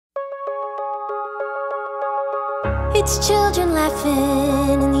It's children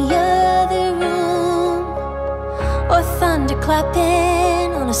laughing in the other room, or thunder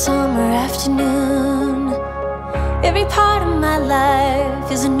clapping on a summer afternoon. Every part of my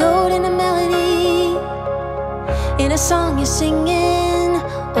life is a note and a melody in a song you're singing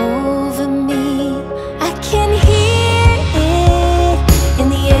over me. I can hear it in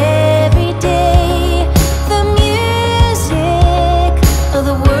the everyday, the music of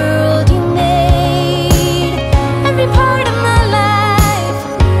the world you made. Every part of my life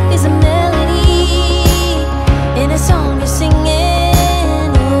is a melody in a song you're singing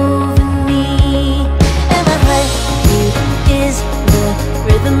over me. And my heartbeat is the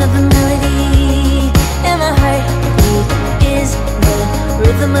rhythm of the melody, and my heartbeat is the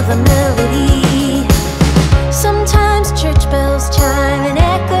rhythm of a melody. Sometimes church bells chime and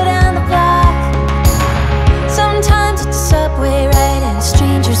echo down the block. Sometimes it's a subway ride and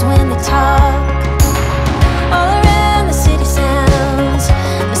strangers when they talk. All around the city sounds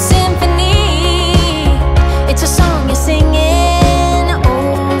a symphony. It's a song you're singing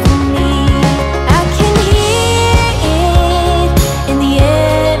over me. I can hear it in the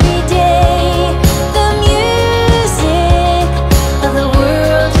everyday, the music of the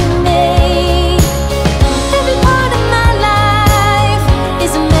world you made. Every part of my life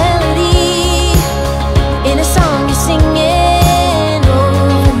is a melody in a song you're singing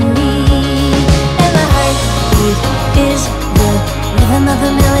over me. And my heartbeat is the rhythm of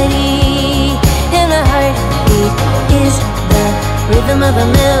the melody, and my heartbeat is the rhythm of a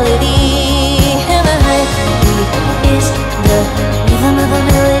melody, and my heartbeat is the rhythm of a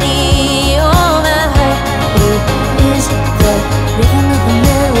melody. Oh, my heartbeat is the rhythm of a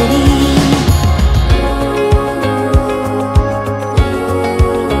melody.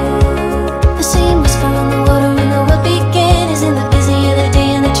 The same was found, the water in the world began, is in the busy of the day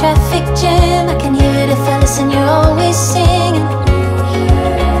and the traffic jam. I can